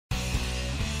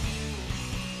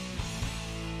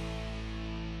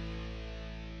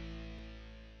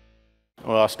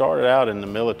Well, I started out in the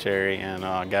military and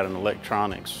got an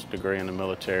electronics degree in the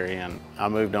military, and I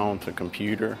moved on to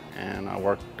computer, and I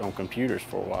worked on computers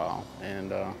for a while,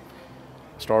 and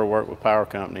started work with Power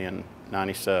Company in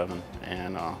 '97,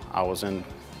 and I was in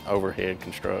overhead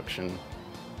construction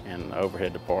and the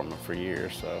overhead department for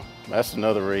years. So that's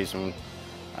another reason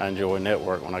I enjoy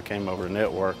network. When I came over to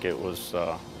network, it was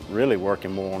really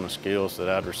working more on the skills that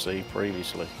I'd received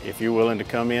previously. If you're willing to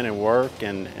come in and work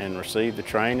and receive the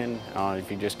training, if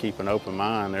you just keep an open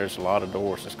mind, there's a lot of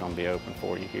doors that's going to be open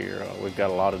for you here. We've got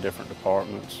a lot of different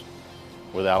departments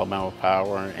with Alabama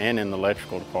Power and in the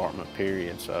electrical department,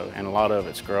 period. So, and a lot of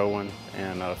it's growing,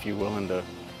 and if you're willing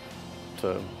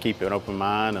to keep an open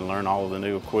mind and learn all of the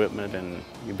new equipment, and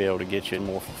you'll be able to get you a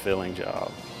more fulfilling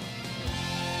job.